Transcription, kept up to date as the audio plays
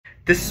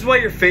This is why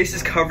your face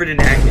is covered in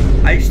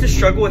acne. I used to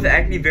struggle with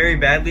acne very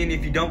badly, and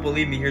if you don't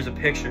believe me, here's a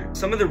picture.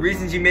 Some of the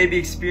reasons you may be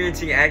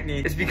experiencing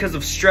acne is because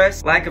of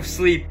stress, lack of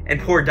sleep, and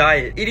poor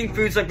diet. Eating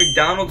foods like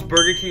McDonald's,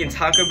 Burger King, and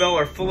Taco Bell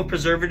are full of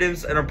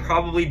preservatives and are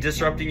probably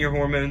disrupting your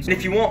hormones. And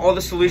if you want all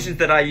the solutions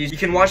that I use, you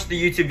can watch the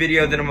YouTube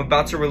video that I'm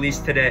about to release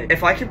today.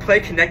 If I can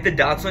play connect the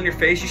dots on your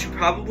face, you should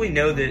probably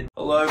know that.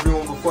 Hello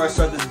everyone, before I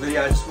start this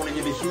video, I just want to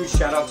give a huge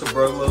shout out to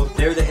Broglow.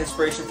 They're the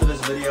inspiration for this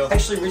video. I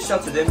actually reached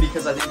out to them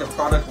because I think the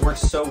product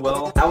works so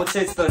well. I would say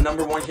it's the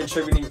 #1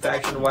 contributing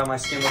factor to why my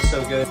skin looks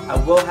so good. I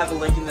will have a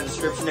link in the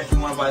description if you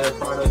want to buy their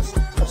products.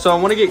 So I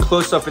want to get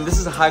close up, and this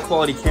is a high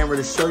quality camera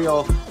to show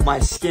y'all my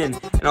skin.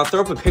 And I'll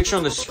throw up a picture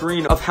on the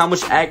screen of how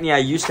much acne I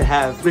used to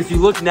have. But if you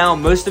look now,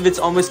 most of it's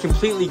almost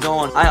completely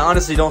gone. I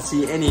honestly don't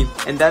see any,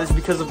 and that is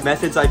because of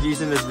methods I've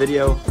used in this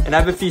video. And I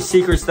have a few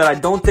secrets that I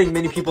don't think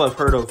many people have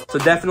heard of. So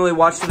definitely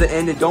watch to the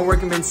end, and don't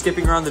recommend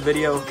skipping around the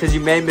video because you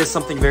may miss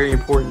something very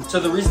important. So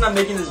the reason I'm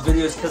making this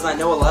video is because I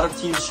know a lot of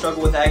teens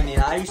struggle with acne,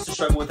 and I used to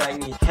struggle with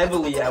acne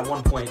heavily at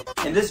one point.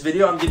 In this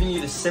video, I'm giving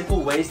you the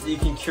simple ways that you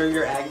can cure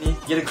your acne,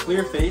 get a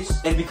clear face,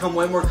 and become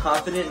way more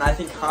confident. And I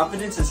think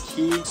confidence is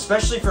key,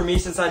 especially for me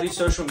since I do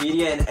social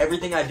media and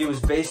everything I do is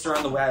based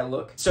around the way I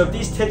look. So if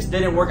these tips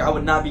didn't work, I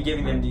would not be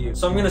giving them to you.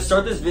 So I'm going to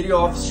start this video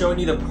off showing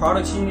you the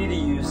products you need to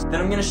use. Then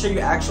I'm going to show you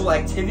actual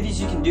activities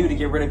you can do to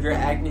get rid of your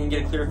acne and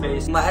get a clear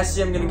face. And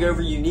lastly, I'm going to go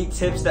over unique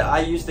tips that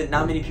I use that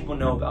not many people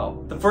know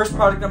about. The first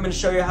product I'm going to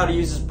show you how to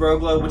use is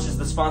Broglow, which is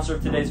the sponsor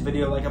of today's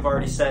video, like I've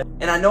already said.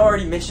 And I know I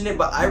already mentioned it,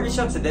 but I reached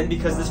out to them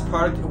because this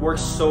product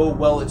works so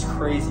well, it's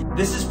crazy.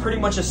 This is pretty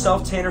much a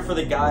self-tanner for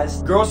the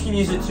guys. Girls can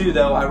use it too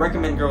though. I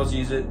recommend girls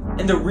use it.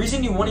 And the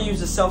reason you want to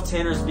use a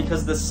self-tanner is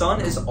because the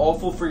sun is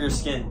awful for your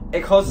skin.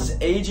 It causes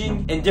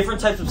aging and different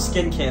types of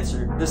skin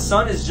cancer. The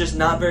sun is just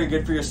not very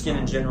good for your skin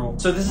in general.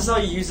 So this is how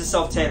you use a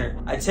self-tanner.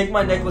 I take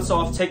my necklace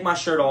off, take my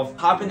shirt off,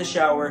 hop in the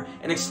shower,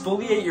 and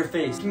exfoliate your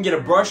face. You can get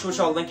a brush, which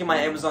I'll link in my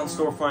Amazon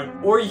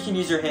storefront, or you can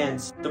use your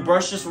hands. The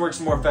brush just works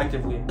more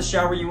effectively. In the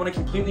shower, you want to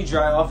completely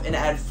dry off and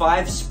add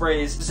 5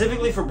 sprays.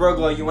 Specifically for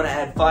Broglow, you want to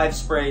add 5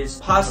 sprays,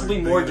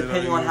 possibly more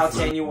depending on how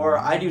tan you are.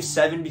 I do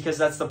 7 because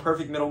that's the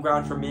perfect middle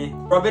ground for me.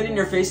 Rub it in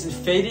your face and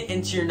fade it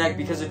into your neck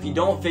because if you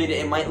don't fade it,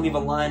 it might leave a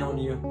line on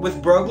you.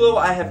 With Broglow,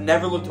 I have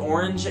never looked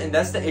orange, and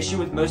that's the issue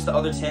with most of the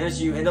other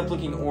tanners. You end up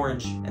looking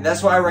orange. And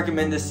that's why I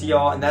recommend this to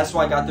y'all, and that's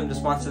why I got them to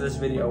sponsor this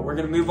video. We're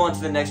gonna move on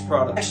to the next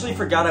product. I actually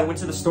forgot I went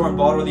to the store and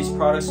bought all these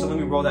products, so let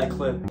me roll that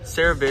clip.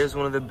 CeraVe is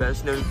one of the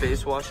best known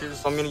face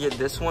washes. I'm gonna get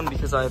this one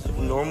because I have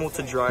normal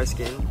to dry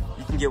skin.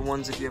 You can get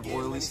ones if you have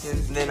oily skin.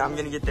 And then I'm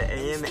gonna get the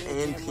AM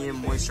and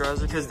PM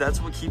moisturizer because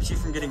that's what keeps you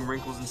from getting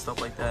wrinkles and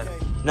stuff like that.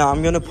 Now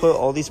I'm gonna put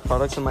all these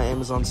products in my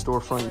Amazon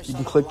storefront. You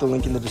can click the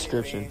link in the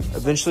description.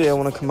 Eventually I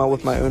want to come out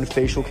with my own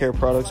facial care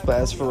products, but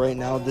as for right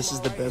now, this is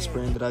the best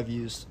brand that I've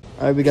used.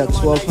 Alright, we got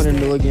 1200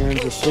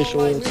 milligrams of fish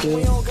oil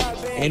too.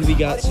 And we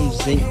got some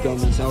zinc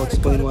gummies. I'll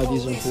explain why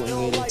these are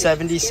important later.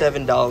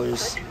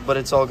 $77, but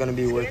it's all gonna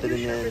be worth it in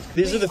the end.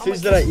 These are the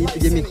foods that I eat to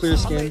give me clear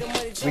skin.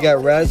 We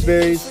got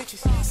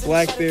raspberries,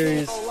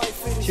 blackberries,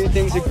 2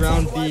 things of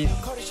ground beef,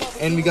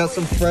 and we got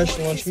some fresh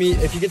lunch meat.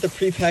 If you get the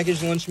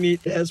pre-packaged lunch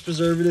meat, it has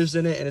preservatives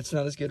in it and it's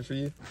not as good for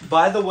you.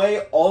 By the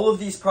way, all of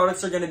these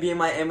products are going to be in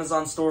my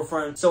Amazon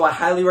storefront, so I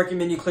highly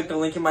recommend you click the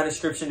link in my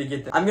description to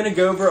get them. I'm going to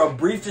go over a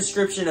brief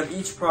description of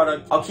each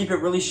product. I'll keep it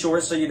really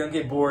short so you don't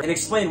get bored and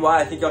explain why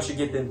I think y'all should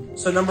get them.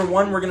 So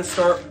 #1, we're going to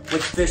start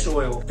with fish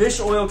oil.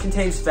 Fish oil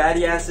contains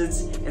fatty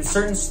acids, and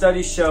certain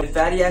studies show that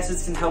fatty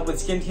acids can help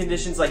with skin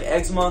conditions like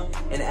eczema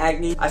and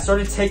acne. I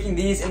started taking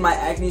these and my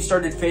acne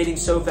started fading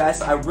so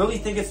fast. I really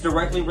think it's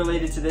directly related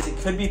to this. It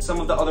could be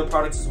some of the other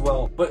products as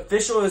well, but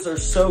fish oils are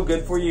so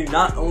good for you,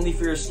 not only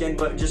for your skin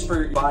but just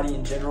for your body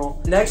in general.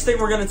 Next thing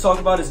we're going to talk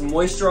about is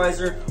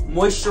moisturizer.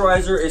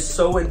 Moisturizer is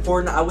so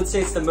important. I would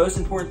say it's the most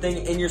important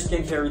thing in your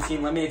skincare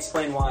routine. Let me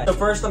explain why. So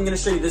first I'm going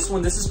to show you this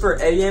one. This is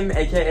for AM,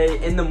 aka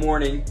in the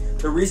morning.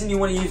 The reason you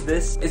want to use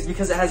this is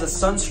because it has a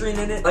sunscreen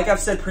in it. Like I've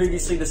said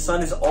previously, the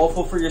sun is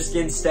awful for your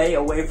skin. Stay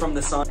away from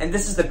the sun. And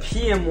this is the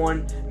PM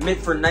one, meant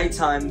for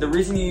nighttime. The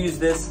reason you use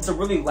this, it's a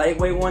really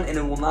lightweight one and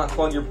it will not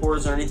clog your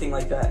pores or anything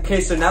like that.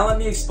 Okay, so now let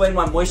me explain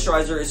why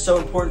moisturizer is so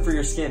important for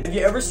your skin. Have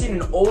you ever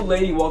seen an old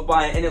lady walk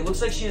by and it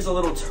looks like she has a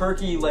little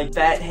turkey, like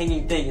fat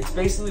hanging thing? It's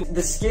basically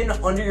the skin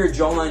under your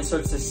jawline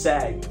starts to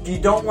sag. If you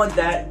don't want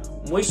that,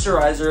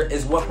 moisturizer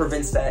is what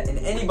prevents that. And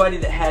anybody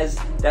that has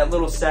that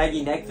little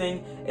saggy neck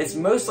thing, it's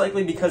most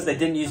likely because they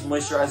didn't use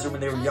moisturizer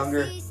when they were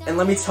younger. And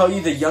let me tell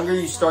you, the younger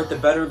you start, the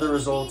better the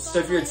results. So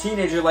if you're a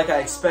teenager like I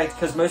expect,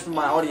 because most of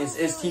my audience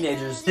is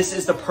teenagers, this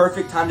is the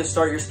perfect time to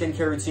start your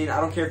skincare routine. I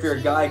don't care if you're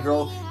a guy,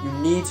 girl, you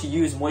need to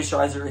use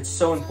moisturizer. It's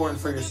so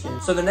important for your skin.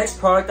 So the next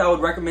product I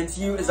would recommend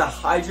to you is a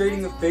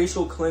hydrating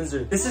facial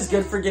cleanser. This is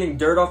good for getting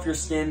dirt off your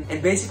skin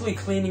and basically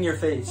cleaning your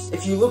face.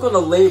 If you look on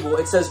the label,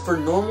 it says for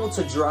normal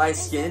to dry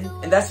skin,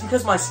 and that's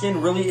because my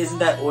skin really isn't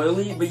that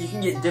oily, but you can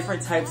get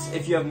different types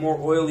if you have more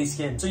oily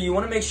skin. skin. So you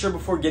want to make sure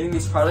before getting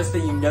these products that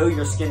you know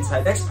your skin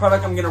type. Next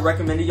product I'm going to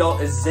recommend to y'all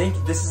is zinc.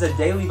 This is a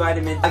daily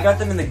vitamin. I got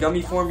them in the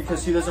gummy form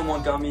because who doesn't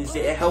want gummies?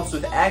 It helps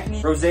with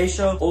acne,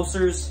 rosacea,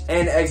 ulcers,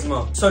 and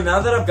eczema. So now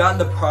that I've gotten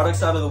the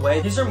products out of the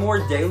way, these are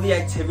more daily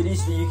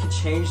activities that you can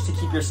change to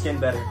keep your skin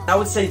better. I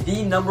would say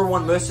the number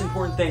one most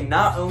important thing,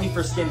 not only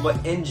for skin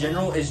but in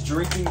general, is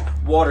drinking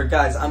water.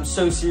 Guys, I'm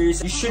so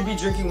serious. You should be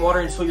drinking water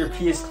until your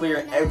pee is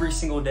clear every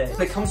single day.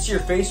 When it comes to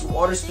your face,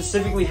 water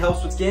specifically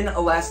helps with skin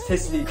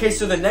elasticity. Okay,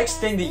 so the next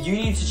thing that you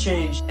need to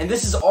change, and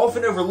this is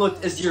often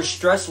overlooked, is your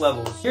stress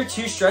levels. If you're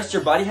too stressed,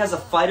 your body has a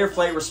fight or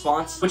flight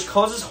response, which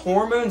causes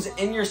hormones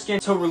in your skin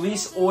to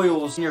release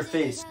oils in your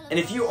face. And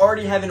if you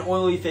already have an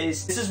oily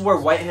face, this is where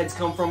whiteheads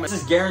come from. This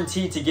is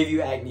guaranteed to give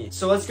you acne.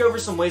 So let's go over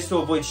some ways to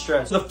avoid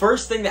stress. The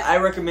first thing that I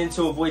recommend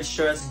to avoid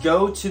stress,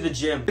 go to the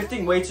gym.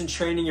 Lifting weights and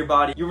training your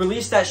body, you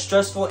release that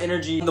stressful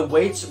energy on the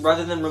weights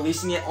rather than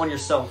releasing it on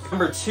yourself.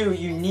 Number two,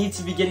 you need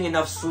to be getting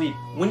enough sleep.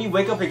 When you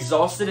wake up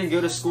exhausted and go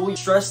to school, your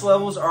stress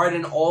levels are at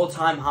an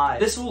all-time high.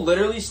 This will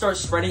literally start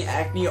spreading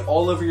acne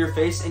all over your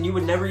face and you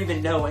would never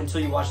even know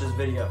until you watch this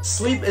video.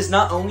 Sleep is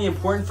not only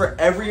important for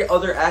every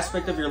other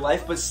aspect of your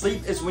life, but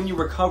sleep is when you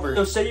recover.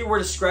 So say you were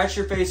to scratch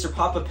your face or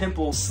pop a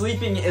pimple,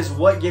 sleeping is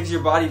what gives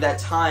your body that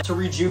time to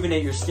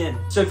rejuvenate your skin.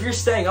 So if you're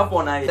staying up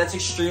all night, that's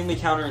extremely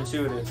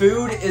counterintuitive.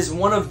 Food is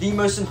one of the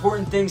most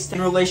important things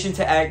in relation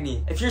to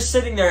acne. If you're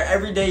sitting there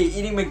every day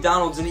eating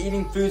McDonald's and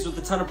eating foods with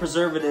a ton of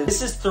preservatives,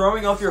 this is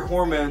throwing off your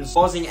hormones,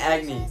 causing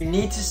acne. You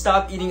need to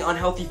stop eating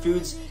unhealthy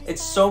foods.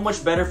 It's so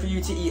much better for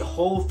you to eat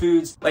whole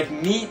foods like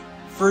meat,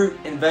 fruit,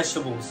 and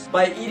vegetables.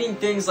 By eating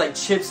things like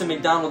chips and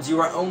McDonald's, you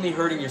are only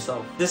hurting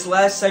yourself. This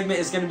last segment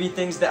is going to be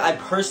things that I've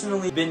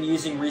personally been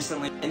using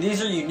recently, and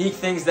these are unique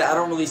things that I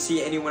don't really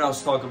see anyone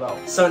else talk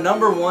about. So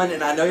number one,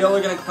 and I know y'all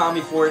are going to clown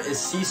me for it, is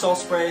sea salt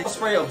spray.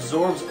 Spray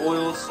absorbs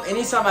oils.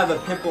 Anytime I have a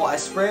pimple, I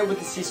spray it with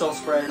the sea salt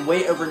spray and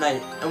wait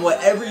overnight. And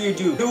whatever you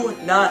do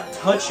not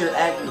touch your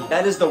acne.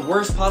 That is the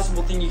worst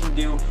possible thing you can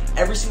do.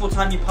 Every single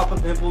time you pop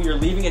a pimple, you're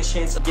leaving a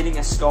chance of getting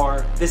a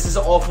scar. This is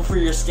awful for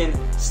your skin.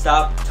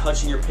 Stop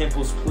touching your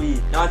pimples, please.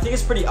 Now, I think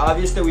it's pretty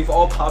obvious that we've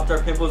all popped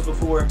our pimples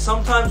before.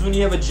 Sometimes when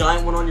you have a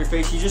giant one on your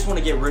face, you just want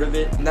to get rid of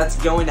it, and that's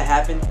going to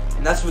happen.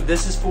 And that's what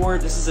this is for.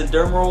 This is a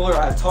derma roller.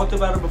 I've talked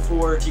about it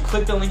before. If you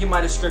click the link in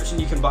my description,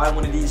 you can buy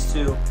one of these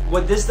too.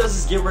 What this does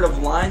is get rid of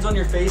lines on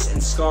your face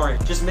and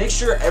scarring. Just make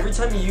sure every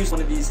time you use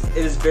one of these, it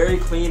is very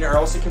clean, or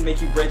else it can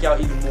make you break out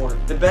even more.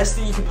 The best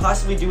thing you can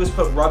possibly do is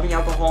put rubbing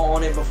alcohol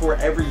on it before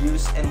every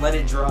use and let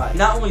it dry.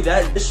 Not only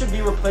that, this should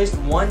be replaced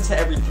 1 to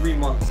every 3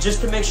 months, just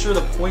to make sure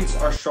the points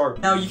are sharp.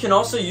 Now, you can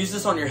also use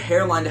this on your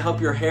hairline to help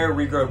your hair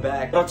regrow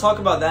back, but I'll talk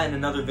about that in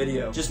another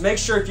video. Just make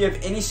sure if you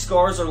have any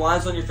scars or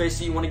lines on your face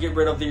that you want to get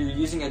rid of, that you're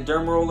using a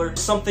derma roller,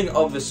 something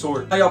of the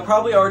sort. Now, y'all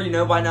probably already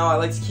know by now I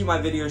like to keep my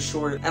videos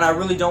short, and I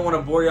really don't want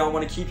to bore y'all. I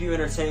want to keep you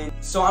entertained.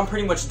 So I'm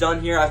pretty much done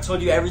here. I've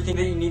told you everything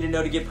that you need to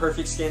know to get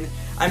perfect skin.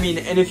 I mean,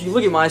 and if you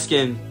look at my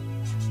skin,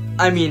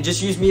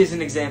 just use me as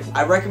an example.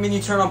 I recommend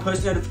you turn on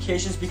post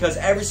notifications because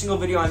every single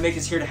video I make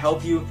is here to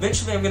help you.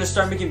 Eventually, I'm going to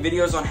start making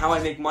videos on how I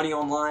make money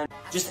online.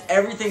 Just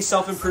everything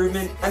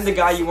self-improvement. I'm the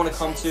guy you want to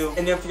come to.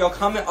 And if y'all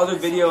comment other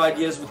video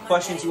ideas with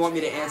questions you want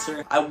me to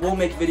answer, I will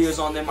make videos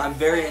on them. I'm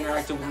very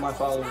interactive with my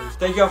followers.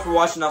 Thank y'all for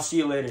watching. I'll see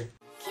you later.